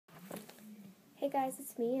Hey guys,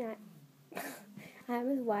 it's me, and I'm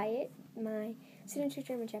with Wyatt, my signature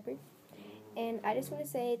German Shepherd, and I just want to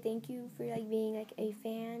say thank you for being a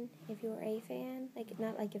fan. If you're a fan,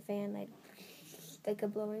 not like a fan like a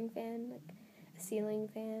blowing fan, like a ceiling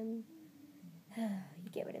fan. You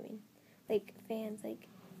get what I mean? Fans,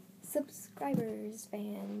 subscribers,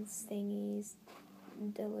 fans, thingies,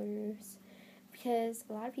 dillers, because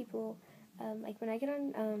a lot of people, when I get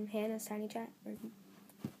on Hannah's Tiny Chat or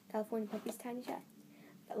California Puppy's Tiny Chat.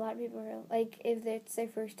 A lot of people are if it's their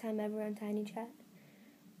first time ever on Tiny Chat,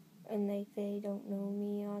 and they don't know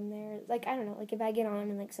me on there. I don't know. If I get on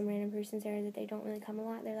and some random person's there that they don't really come a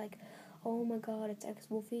lot, they're like, "Oh my God, it's X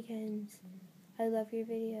Wolfykins. I love your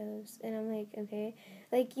videos," and I'm like, okay,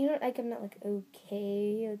 I'm not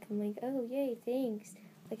okay. I'm like, oh yay, thanks.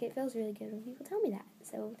 It feels really good when people tell me that.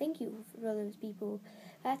 So thank you for those people.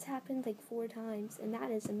 That's happened 4 times, and that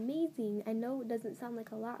is amazing. I know it doesn't sound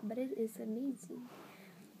like a lot, but it is amazing.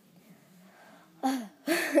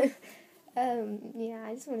 Yeah,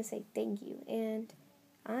 I just want to say thank you, and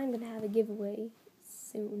I'm going to have a giveaway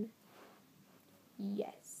soon.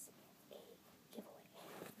 Yes, a giveaway.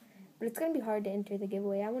 But it's going to be hard to enter the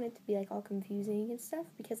giveaway. I want it to be all confusing and stuff,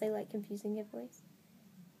 because I like confusing giveaways.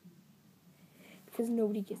 Because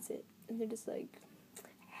nobody gets it, and they're just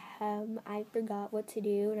I forgot what to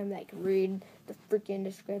do, and I'm read the freaking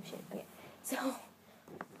description. Okay, so,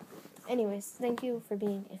 anyways, thank you for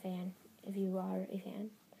being a fan, if you are a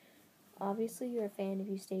fan. Obviously, you're a fan if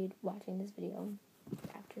you stayed watching this video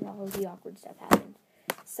after all of the awkward stuff happened.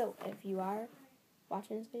 So, if you are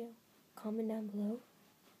watching this video, comment down below,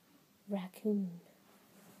 raccoon.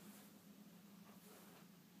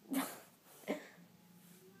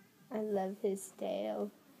 I love his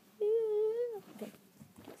tail. Okay,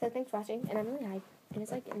 so thanks for watching, and I'm really hyped, and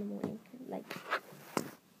it's in the morning,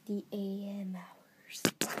 the AM hours.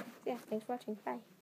 So yeah, thanks for watching, bye.